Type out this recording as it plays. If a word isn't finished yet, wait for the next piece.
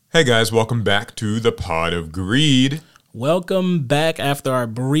Hey guys, welcome back to the Pod of Greed. Welcome back after our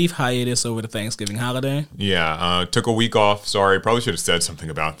brief hiatus over the Thanksgiving holiday. Yeah, took a week off. Sorry, probably should have said something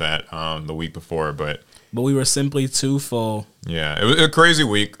about that the week before, but we were simply too full. Yeah, it was a crazy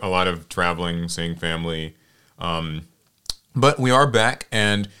week. A lot of traveling, seeing family. But we are back,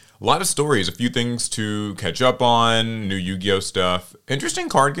 and a lot of stories, a few things to catch up on, new Yu-Gi-Oh stuff. Interesting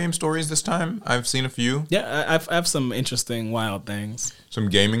card game stories this time. I've seen a few. Yeah, I have some interesting, wild things. Some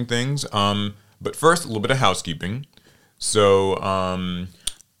gaming things. But first, a little bit of housekeeping. So,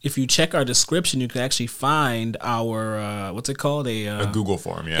 if you check our description, you can actually find our, what's it called? A Google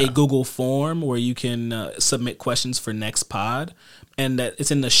form, yeah. A Google form where you can submit questions for next pod. And that it's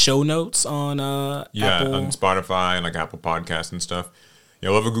in the show notes on Apple. On Spotify and like Apple Podcasts and stuff.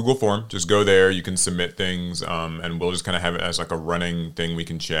 You'll have a Google form. Just go there. You can submit things, and we'll just kind of have it as like a running thing we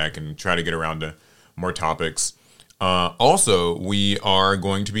can check and try to get around to more topics. Also, we are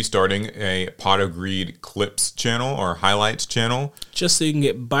going to be starting a Pot of Greed clips channel or highlights channel. Just so you can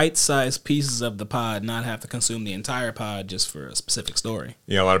get bite-sized pieces of the pod, not have to consume the entire pod just for a specific story.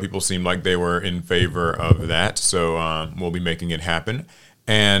 Yeah, a lot of people seemed like they were in favor of that, so we'll be making it happen.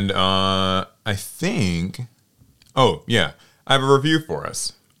 And I think... Oh, yeah. I have a review for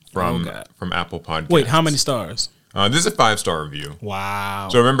us from Apple Podcasts. Wait, how many stars? This is a 5-star review. Wow.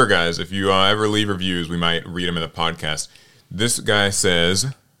 So remember, guys, if you ever leave reviews, we might read them in the podcast. This guy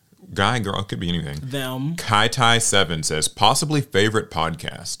says, guy, girl, it could be anything. Them. Kaitai7 says, possibly favorite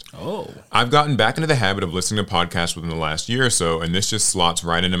podcast. Oh. I've gotten back into the habit of listening to podcasts within the last year or so, and this just slots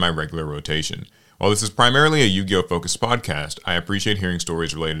right into my regular rotation. While this is primarily a Yu-Gi-Oh! Focused podcast, I appreciate hearing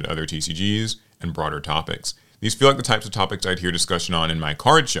stories related to other TCGs and broader topics. These feel like the types of topics I'd hear discussion on in my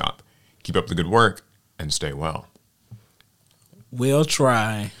card shop. Keep up the good work, and stay well. We'll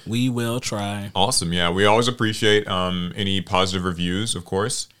try. We will try. Awesome. Yeah, we always appreciate any positive reviews, of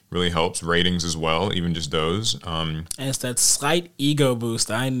course. Really helps. Ratings as well, even just those. And it's that slight ego boost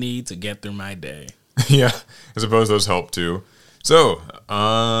I need to get through my day. Yeah, I suppose those help too. So,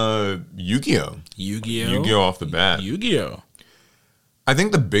 Yu-Gi-Oh! Yu-Gi-Oh! Off the bat. Yu-Gi-Oh! I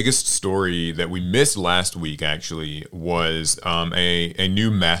think the biggest story that we missed last week, actually, was a new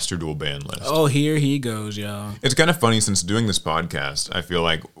Master Duel ban list. Oh, here he goes, y'all. It's kind of funny, since doing this podcast, I feel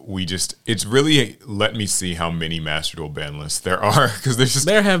like it's really let me see how many Master Duel ban lists there are, because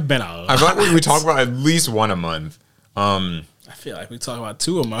there have been a lot. I feel like we talk about at least one a month. I feel like we talk about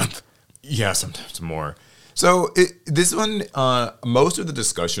 2 a month. Yeah, sometimes more. So this one, most of the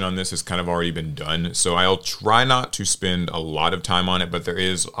discussion on this has kind of already been done, so I'll try not to spend a lot of time on it, but there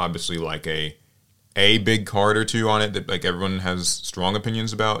is obviously like a big card or two on it that like everyone has strong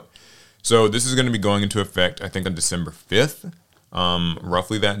opinions about. So this is going to be going into effect, I think, on December 5th,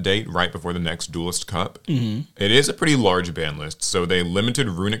 roughly that date, right before the next Duelist Cup. Mm-hmm. It is a pretty large ban list, so they limited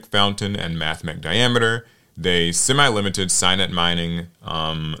Runic Fountain and Mathmech Diameter. They semi-limited Signet Mining,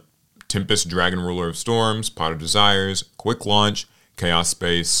 Tempest Dragon Ruler of Storms, Pot of Desires, Quick Launch, Chaos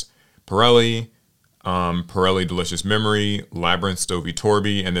Space, Pirelli, Pirelli Delicious Memory, Labyrinth Stovey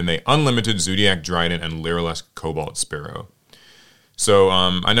Torby, and then they unlimited Zodiac Dryden and Lyrilesk Cobalt Sparrow. So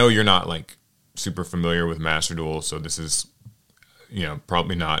I know you're not like super familiar with Master Duel, so this is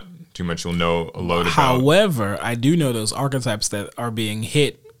probably not too much you'll know a load about. However, I do know those archetypes that are being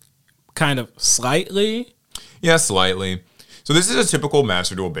hit kind of slightly. Yeah, slightly. So this is a typical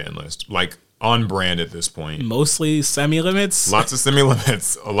Master Duel ban list, like on brand at this point. Mostly semi-limits. Lots of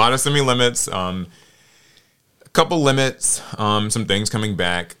semi-limits. A lot of semi-limits. A couple limits. Some things coming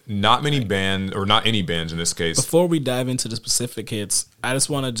back. Not many bans, or not any bans in this case. Before we dive into the specific hits, I just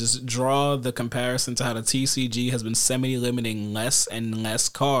want to just draw the comparison to how the TCG has been semi-limiting less and less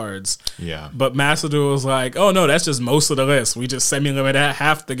cards. Yeah. But Master Duel is like, oh no, that's just most of the list. We just semi-limit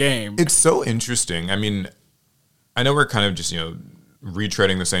half the game. It's so interesting. I mean, I know we're kind of just,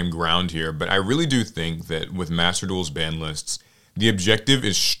 retreading the same ground here, but I really do think that with Master Duel's ban lists, the objective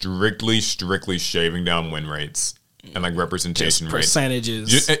is strictly shaving down win rates and like representation just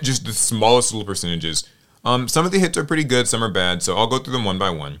percentages. Rates. Just the smallest little percentages. Some of the hits are pretty good, some are bad, so I'll go through them one by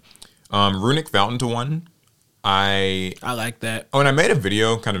one. Runic Fountain to 1. I like that. Oh, and I made a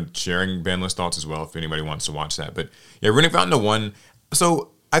video kind of sharing ban list thoughts as well if anybody wants to watch that. But yeah, Runic Fountain to 1.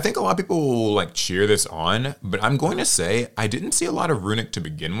 So I think a lot of people will like cheer this on, but I'm going to say I didn't see a lot of Runic to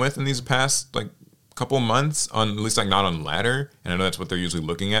begin with in these past like couple months, at least like not on ladder, and I know that's what they're usually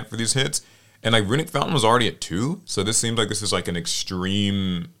looking at for these hits. And like Runic Fountain was already at 2, so this seems like this is like an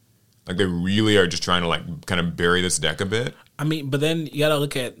extreme, like they really are just trying to like kind of bury this deck a bit. I mean, but then you gotta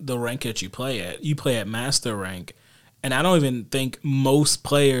look at the rank that you play at. You play at Master rank, and I don't even think most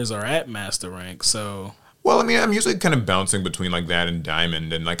players are at Master rank, so Well, I mean, I'm usually kind of bouncing between like that and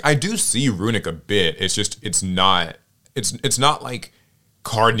Diamond, and like I do see Runic a bit. It's just it's not like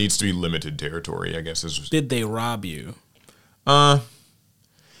card needs to be limited territory, I guess. Did they rob you? No,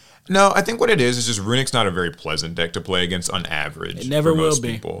 I think what it is just Runic's not a very pleasant deck to play against on average. It never for will most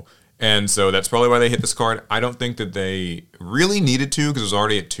be. People. And so that's probably why they hit this card. I don't think that they really needed to because it was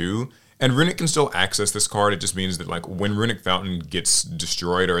already at 2. And Runic can still access this card. It just means that like when Runic Fountain gets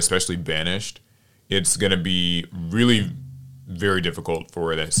destroyed or especially banished, it's going to be really very difficult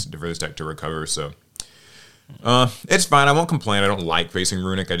for this deck to recover. So it's fine. I won't complain. I don't like facing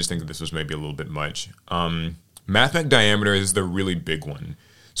Runic. I just think that this was maybe a little bit much. Mathmech Diameter is the really big one.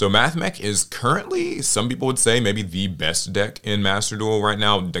 So Mathmech is currently, some people would say, maybe the best deck in Master Duel right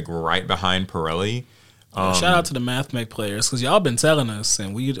now, like right behind Pirelli. Shout out to the Mathmech players because y'all been telling us,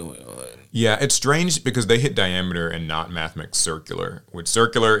 and we. Yeah, it's strange because they hit Diameter and not Mathmech Circular, which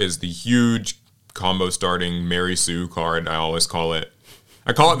Circular is the huge combo starting Mary Sue card. I always call it.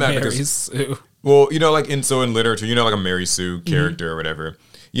 I call it that Mary because Sue. Well, you know, like in literature, you know, like a Mary Sue character or whatever.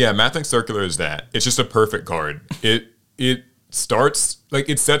 Yeah, Mathmech Circular is that. It's just a perfect card. It starts like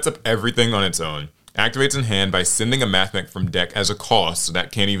it sets up everything on its own. Activates in hand by sending a Mathmech from deck as a cost. So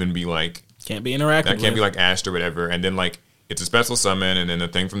that can't even be like. Can't be interactive. That can't be like Ashed or whatever. And then like it's a special summon, and then the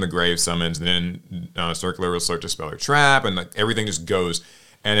thing from the grave summons, and then Circular will search a spell or trap, and like everything just goes.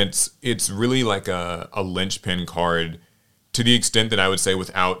 And it's really like a linchpin card to the extent that I would say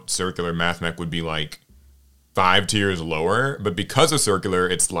without Circular, Mathmech would be like 5 tiers lower. But because of Circular,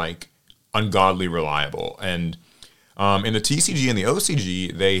 it's like ungodly reliable. And in the TCG and the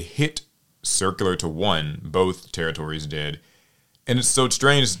OCG, they hit Circular to 1. Both territories did. And it's so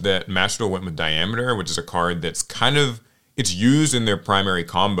strange that Master Duel went with Diameter, which is a card that's kind of, it's used in their primary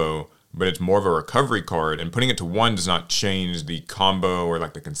combo, but it's more of a recovery card. And putting it to 1 does not change the combo or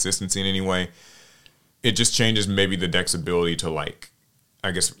like the consistency in any way. It just changes maybe the deck's ability to like, I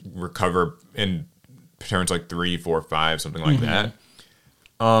guess, recover in turns like 3, 4, 5, something like that.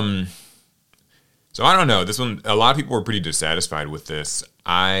 So I don't know. This one, a lot of people were pretty dissatisfied with this.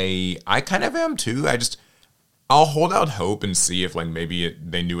 I kind of am too. I'll hold out hope and see if like maybe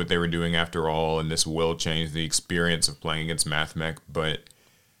they knew what they were doing after all, and this will change the experience of playing against Mathmech. But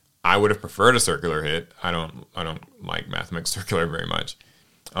I would have preferred a Circular hit. I don't like Mathmech Circular very much.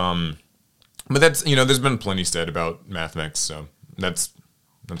 But that's, you know, there's been plenty said about Mathmech, so that's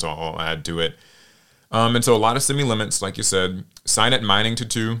all I'll add to it. And so a lot of semi-limits, like you said. Signet Mining to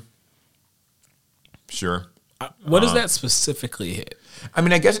 2. Sure. What does that specifically hit? I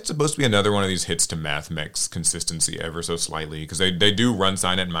mean, I guess it's supposed to be another one of these hits to Mathmech's consistency ever so slightly, because they do run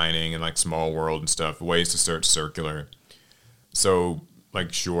Signet Mining and like Small World and stuff, ways to search Circular. So,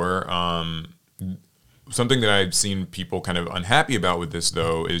 like, sure. Something that I've seen people kind of unhappy about with this,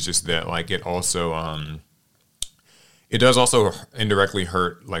 though, is just that like it also it does also indirectly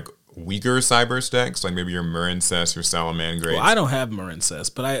hurt like weaker Cyber stacks, like maybe your Marincess or Salamangreat. Well, I don't have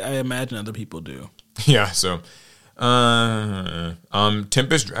Marincess, but I imagine other people do. Yeah, so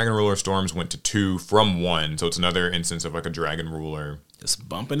Tempest Dragon Ruler Storms went to 2 from 1, so it's another instance of like a Dragon Ruler. Just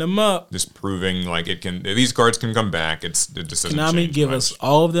bumping them up. Just proving like it can. These cards can come back. It just doesn't Konami give much. us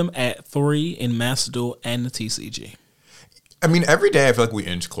all of them at 3 in Master Duel and the TCG. I mean, every day I feel like we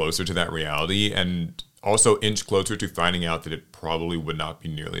inch closer to that reality, and also inch closer to finding out that it probably would not be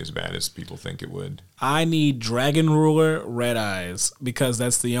nearly as bad as people think it would. I need Dragon Ruler Red Eyes because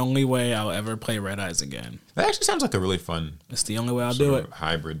that's the only way I'll ever play Red Eyes again. That actually sounds like a really fun. It's the only way I'll do it.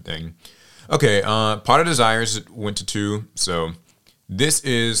 Hybrid thing. Okay, Pot of Desires went to 2, so. This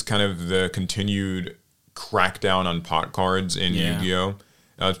is kind of the continued crackdown on pot cards in Yu-Gi-Oh!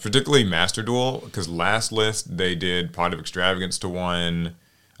 It's particularly Master Duel, because last list they did Pot of Extravagance to 1.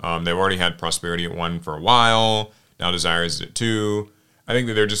 They've already had Prosperity at 1 for a while. Now Desires is at 2. I think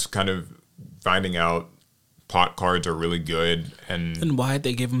that they're just kind of finding out pot cards are really good. And why'd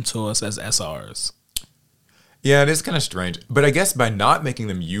they give them to us as SRs? Yeah, it is kind of strange. But I guess by not making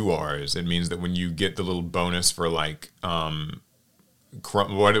them URs, it means that when you get the little bonus for like...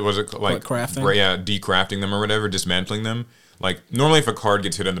 what was it like? Crafting? Yeah, decrafting them or whatever, dismantling them. Like normally, if a card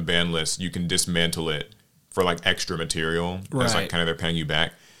gets hit on the ban list, you can dismantle it for like extra material. Right. That's like kind of they're paying you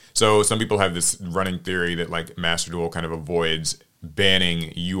back. So some people have this running theory that like Master Duel kind of avoids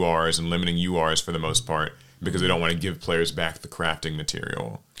banning URs and limiting URs for the most part because they don't want to give players back the crafting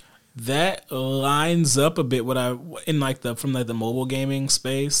material. That lines up a bit what I in like the from like the mobile gaming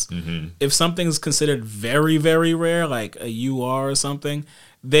space. Mm-hmm. If something's considered very, very rare, like a UR or something,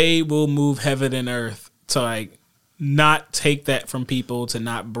 they will move heaven and earth to like not take that from people, to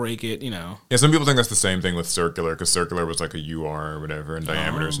not break it, Yeah, some people think that's the same thing with circular, because circular was like a UR or whatever, and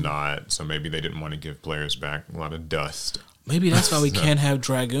diameter's not. So maybe they didn't want to give players back a lot of dust. Maybe that's why we can't have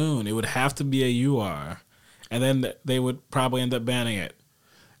Dragoon. It would have to be a UR. And then they would probably end up banning it.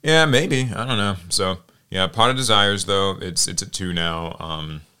 Yeah, maybe. I don't know. So, yeah, Pot of Desires, though, it's at 2 now.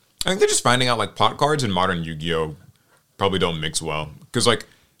 I think they're just finding out, like, pot cards in modern Yu-Gi-Oh! Probably don't mix well. Because, like,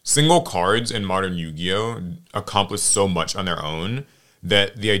 single cards in modern Yu-Gi-Oh! Accomplish so much on their own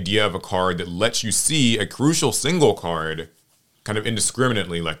that the idea of a card that lets you see a crucial single card kind of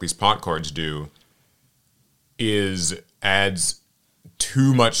indiscriminately, like these pot cards do, adds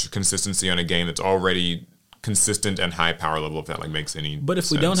too much consistency on a game that's already consistent and high power level, if that like makes any sense. But if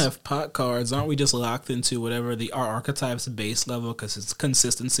we don't have pot cards, aren't we just locked into whatever our archetype's base level because its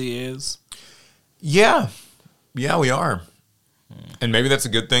consistency is? Yeah, we are. And maybe that's a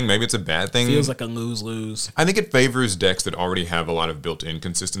good thing. Maybe it's a bad thing. Feels like a lose-lose. I think it favors decks that already have a lot of built-in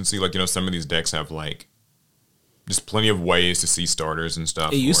consistency. Like, some of these decks have like just plenty of ways to see starters and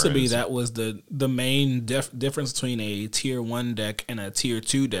stuff. It used to be that was the main difference between a tier 1 deck and a tier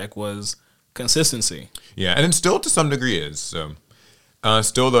 2 deck was consistency. Yeah, and it still to some degree is. So,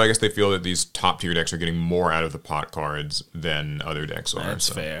 still, though, I guess they feel that these top-tier decks are getting more out of the pot cards than other decks are. That's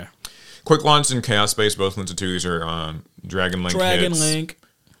fair. Quick Launch and Chaos Space, both went to 2. These are Dragon Link hits.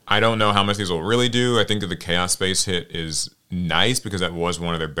 I don't know how much these will really do. I think that the Chaos Space hit is nice because that was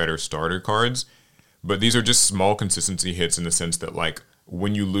one of their better starter cards. But these are just small consistency hits in the sense that, like,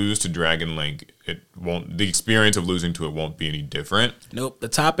 when you lose to Dragon Link, the experience of losing to it won't be any different. Nope, the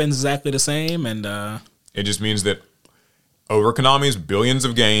top end's exactly the same, and it just means that over Konami's billions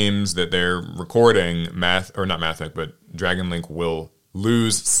of games that they're recording, but Dragon Link will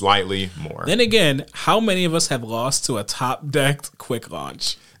lose slightly more. Then again, how many of us have lost to a top-decked Quick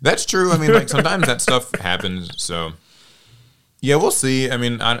Launch? That's true. I mean, like, sometimes that stuff happens, so yeah, we'll see. I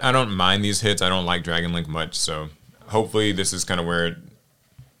mean, I don't mind these hits. I don't like Dragon Link much, so hopefully this is kind of where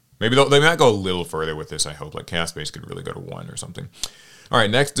maybe they might go a little further with this, I hope. Like, Chaos Space could really go to 1 or something. All right,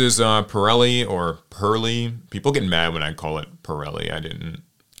 next is Pirelli or Pearly. People get mad when I call it Pirelli. I didn't.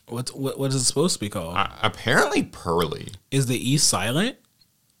 What is it supposed to be called? Apparently Pearly. Is the E silent?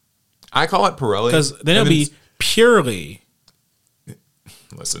 I call it Pirelli. Because then it'll be Purely.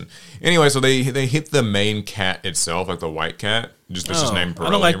 Listen. Anyway, so they hit the main cat itself, like the white cat. It's just named Pirelli. I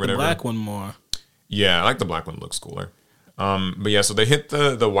don't like or whatever. The black one more. Yeah, I like the black one. It looks cooler. But yeah, so they hit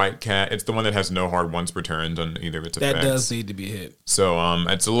the white cat. It's the one that has no hard once per turn on either of its effects. That does need to be hit. So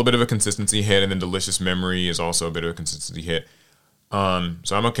it's a little bit of a consistency hit, and then Delicious Memory is also a bit of a consistency hit. So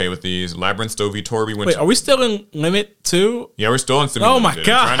I'm okay with these. Labyrinth, Stovey, Torby. Wait, are we still in Limit 2? Yeah, we're still in Limit. Oh my god!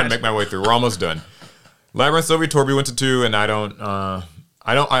 I'm trying to make my way through. We're almost done. Labyrinth, Stovey, Torby went to 2, and I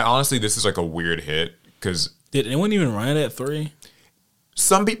honestly, this is like a weird hit because did anyone even run it at 3?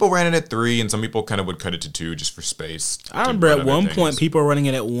 Some people ran it at 3, and some people kind of would cut it to 2 just for space. I remember at one point people were running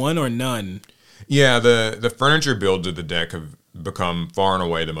it at 1 or none. Yeah, the furniture builds of the deck have become far and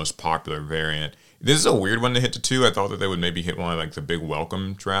away the most popular variant. This is a weird one to hit to 2. I thought that they would maybe hit one of like the big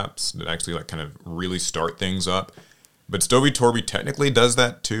welcome traps that actually like kind of really start things up. But Stovey Torby technically does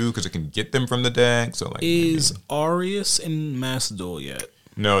that too because it can get them from the deck. So like, is Aureus in Master Duel yet?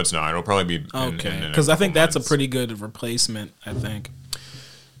 No, it's not. It'll probably be okay. Because I think that's a pretty good replacement. I think.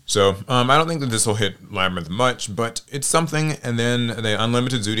 So I don't think that this will hit Labyrinth much, but it's something. And then the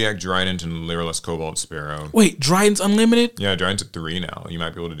Unlimited Zodiac Trident and Lyreless Cobalt Sparrow. Wait, Trident's unlimited? Yeah, Trident's at 3 now. You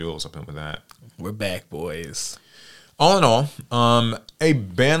might be able to do a little something with that. We're back, boys. All in all, a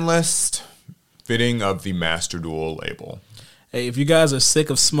ban list fitting of the Master Duel label. Hey, if you guys are sick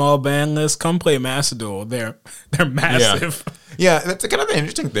of small ban lists, come play Master Duel. They're massive. Yeah, that's kind of an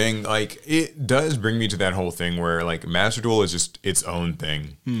interesting thing. Like, it does bring me to that whole thing where, like, Master Duel is just its own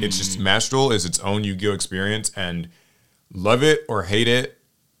thing. It's just, Master Duel is its own Yu-Gi-Oh! Experience, and love it or hate it,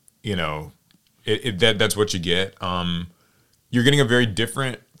 that's what you get. You're getting a very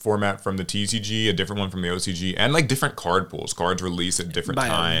different format from the TCG, a different one from the OCG, and, like, different card pools. Cards release at different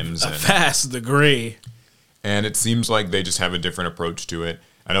times. A vast degree. And it seems like they just have a different approach to it.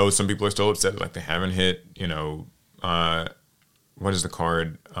 I know some people are still upset, like, they haven't hit, what is the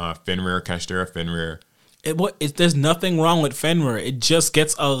card? Fenrir, Kashtera Fenrir. There's nothing wrong with Fenrir. It just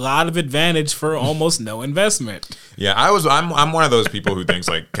gets a lot of advantage for almost no investment. Yeah, I'm one of those people who thinks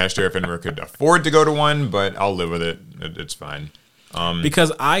like Kashtera Fenrir could afford to go to 1, but I'll live with it. It's fine.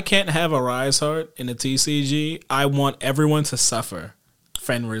 Because I can't have a Rise Heart in a TCG. I want everyone to suffer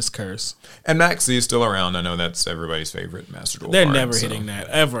Fenrir's curse. And Maxi is still around. I know that's everybody's favorite Master Duel. They're card, never hitting that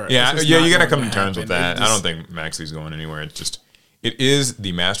ever. Yeah, you got to come to terms with that. I don't think Maxi's going anywhere. It's just It is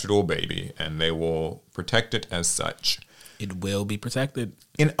the Master Duel baby, and they will protect it as such. It will be protected.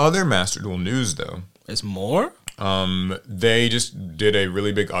 In other Master Duel news, though, There's more? they just did a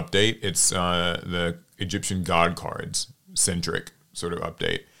really big update. It's the Egyptian god cards centric sort of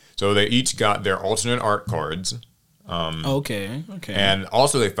update. So they each got their alternate art cards. Okay. And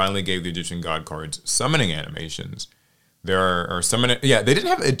also they finally gave the Egyptian god cards summoning animations. There are summoning. Yeah, they didn't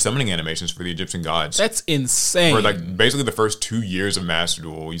have summoning animations for the Egyptian gods. That's insane. For like basically the first 2 years of Master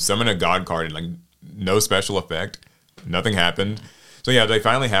Duel, you summon a god card and like no special effect, nothing happened. So yeah, they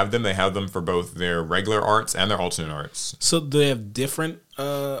finally have them. They have them for both their regular arts and their alternate arts. So do they have different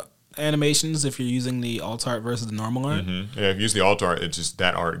animations if you're using the alt art versus the normal art? Mm-hmm. Yeah, if you use the alt art, it's just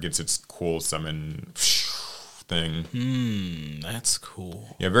that art gets its cool summon thing. That's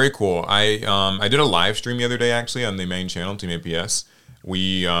cool. Yeah, very cool. I did a live stream the other day actually on the main channel, Team APS.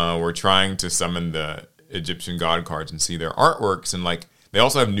 We were trying to summon the Egyptian god cards and see their artworks, and like they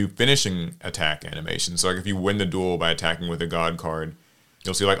also have new finishing attack animations. So like if you win the duel by attacking with a god card,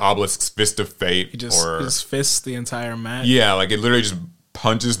 you'll see like Obelisk's Fist of Fate, He just fists the entire map. yeah, like it literally just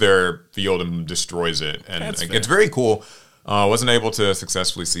punches their field and destroys it, and like, it's very cool. Wasn't able to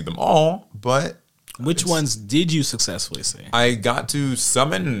successfully see them all, but Which ones did you successfully see? I got to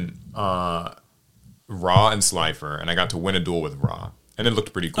summon Ra and Slifer, and I got to win a duel with Ra, and it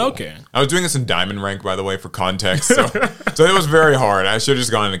looked pretty cool. Okay. I was doing this in Diamond rank, by the way, for context, so it was very hard. I should have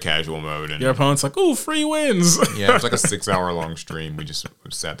just gone into casual mode. And Your opponent's like, ooh, free wins. yeah, it was like a 6-hour-long stream. We just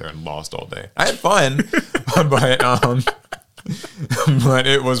sat there and lost all day. I had fun, but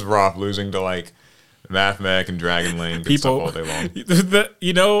it was rough losing to like Math Mech and Dragon Lane People, stuff all day long.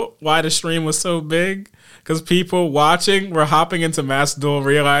 You know why the stream was so big? Because people watching were hopping into Master Duel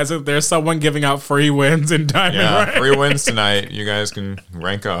realizing there's someone giving out free wins in Diamond Rank. Free wins tonight. You guys can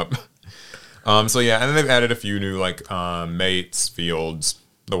rank up. So yeah, and then they've added a few new like mates, fields,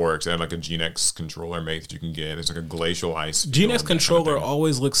 the works. They had like a GeneX controller mate that you can get. There's like a glacial ice. GeneX controller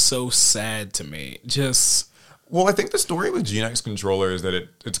always looks so sad to me. Well, I think the story with GeneX controller is that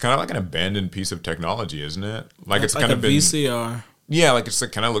it's kind of like an abandoned piece of technology, isn't it? Like it's like kind of been VCR. Yeah, like it's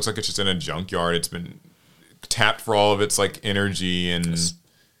like, kind of looks like it's just in a junkyard. It's been tapped for all of its like energy and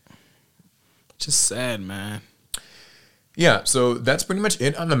just sad, man. Yeah, so that's pretty much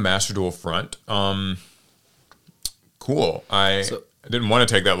it on the Master Duel front. Cool. I didn't want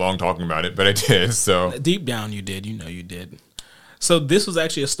to take that long talking about it, but I did. So deep down, you did. You know, you did. So this was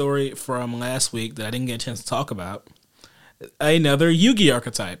actually a story from last week that I didn't get a chance to talk about. Another Yugi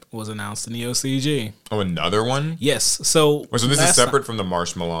archetype was announced in the OCG. Oh, another one? Yes. So this is separate from the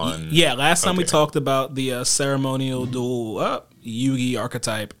Marshmallow. Yeah, last time we talked about the ceremonial duel Yugi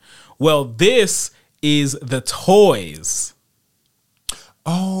archetype. Well, this is the toys.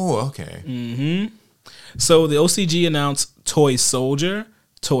 Oh, okay. Mm-hmm. So the OCG announced Toy Soldier,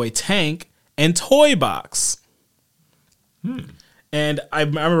 Toy Tank, and Toy Box. And I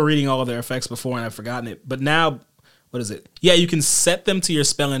remember reading all of their effects before and I've forgotten it. But now, what is it? Yeah, you can set them to your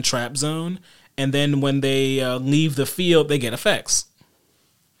spell and trap zone. And then when they leave the field, they get effects.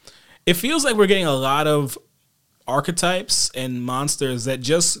 It feels like we're getting a lot of archetypes and monsters that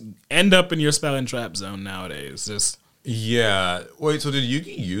just end up in your spell and trap zone nowadays. Yeah. Wait, so did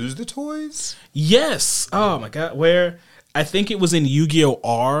Yugi use the toys? Yes. Oh, my God. Where? I think it was in Yu-Gi-Oh!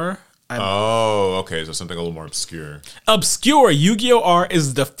 R. Okay, so something a little more obscure. Obscure. Yu-Gi-Oh! R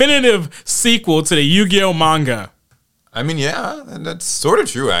is the definitive sequel to the Yu-Gi-Oh! Manga. I mean, yeah, that's sort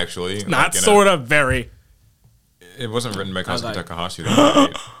of true, actually. Not sort of, very. It wasn't written by Kazuki Takahashi, though,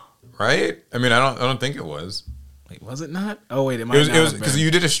 right? I mean, I don't think it was. Wait, was it not? Oh, wait, it might not. It was because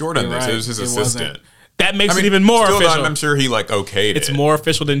you did a short on this. Right. It was his assistant. Wasn't. That makes it even more official. I'm sure he okayed it. It's more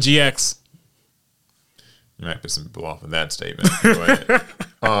official than GX. You might piss some people off with that statement.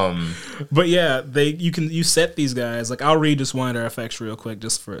 But yeah, you set these guys. Like, I'll read just one of their effects real quick,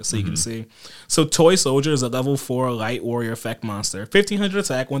 just so you can see. So Toy Soldier is a level 4 light warrior effect monster. 1500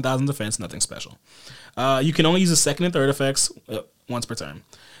 attack, 1000 defense, nothing special. You can only use the second and third effects once per turn.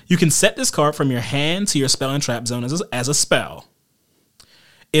 You can set this card from your hand to your spell and trap zone as a spell.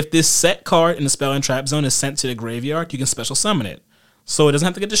 If this set card in the spell and trap zone is sent to the graveyard, you can special summon it. So it doesn't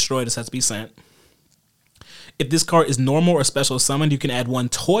have to get destroyed, it just has to be sent. If this card is normal or special summoned, you can add one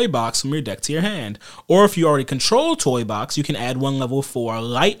toy box from your deck to your hand. Or if you already control toy box, you can add one level 4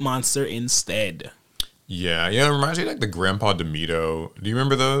 light monster instead. Yeah, it reminds me of the Grandpa Demito. Do you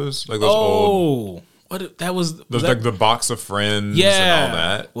remember those? Like those old... What that was? Those like the box of friends and all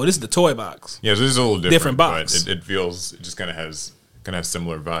that. Well, this is the toy box. Yeah, so this is a little different box. But it just kind of has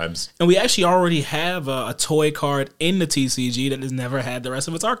similar vibes. And we actually already have a toy card in the TCG that has never had the rest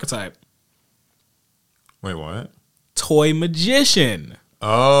of its archetype. Wait, what? Toy Magician.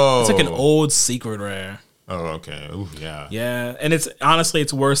 Oh. It's like an old secret rare. Oh, okay. Ooh, yeah. Yeah, and it's honestly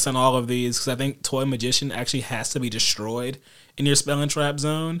worse than all of these because I think Toy Magician actually has to be destroyed in your spell and trap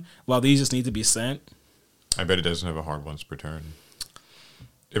zone, while these just need to be sent. I bet it doesn't have a hard once per turn.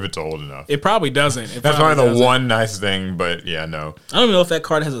 If it's old enough. It probably doesn't. That's probably the one nice thing, but yeah, no. I don't even know if that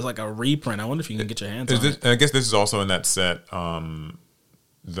card has like a reprint. I wonder if you can get your hands on it. I guess this is also in that set,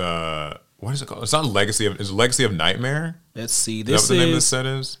 what is it called? It's not Legacy of, is it Legacy of Nightmare? Let's see. Is that what the name of the set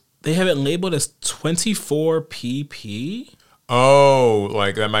is? They have it labeled as 24 PP. Oh,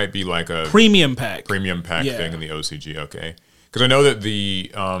 like that might be like a premium pack thing in the OCG. Okay, because I know that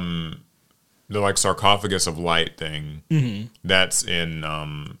the like sarcophagus of light thing that's in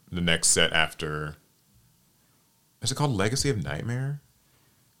the next set after. Is it called Legacy of Nightmare?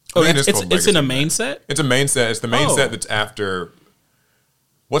 Oh, it's in a main set. It's a main set. It's the main set that's after.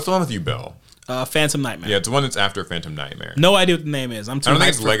 What's the one with you, Bill? Phantom Nightmare. Yeah, it's the one that's after Phantom Nightmare. No idea what the name is. I don't think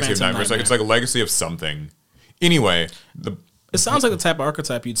it's Legacy of Nightmare. It's like a Legacy of something. Anyway, it sounds like the type of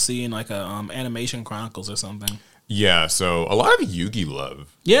archetype you'd see in like a Animation Chronicles or something. Yeah, so a lot of Yugi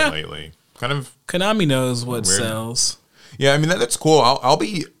love lately. Kind of Konami knows what sells. Yeah, I mean that's cool.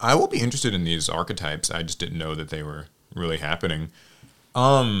 I will be interested in these archetypes. I just didn't know that they were really happening.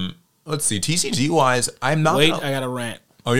 Let's see. TCG wise, I'm not. Wait, I got a rant.